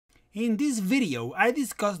In this video, I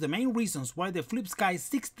discuss the main reasons why the Flipsky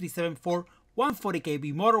 6374 140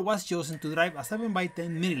 kV motor was chosen to drive a 7x10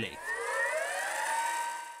 mini lathe.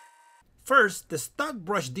 First, the stock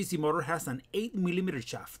brushed DC motor has an 8mm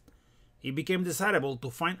shaft. It became desirable to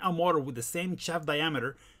find a motor with the same shaft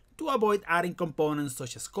diameter to avoid adding components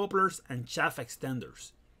such as couplers and shaft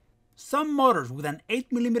extenders. Some motors with an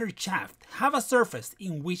 8mm shaft have a surface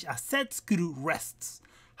in which a set screw rests.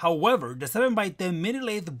 However, the 7x10 mini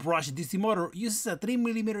lathe brushed DC motor uses a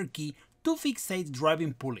 3mm key to fixate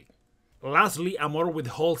driving pulley. Lastly, a motor with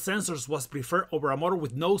Hall sensors was preferred over a motor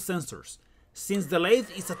with no sensors. Since the lathe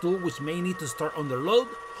is a tool which may need to start under load,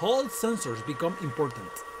 Hall sensors become important.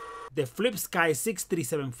 The Flipsky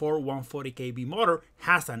 6374 140 kV motor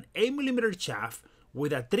has an 8mm shaft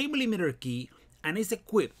with a 3mm key and is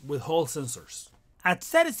equipped with Hall sensors. At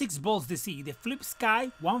 36 volts DC, the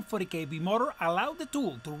Flipsky 140 kV motor allowed the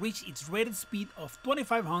tool to reach its rated speed of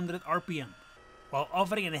 2500 RPM, while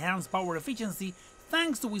offering enhanced power efficiency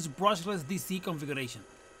thanks to its brushless DC configuration.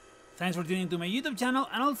 Thanks for tuning into my YouTube channel,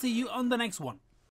 and I'll see you on the next one.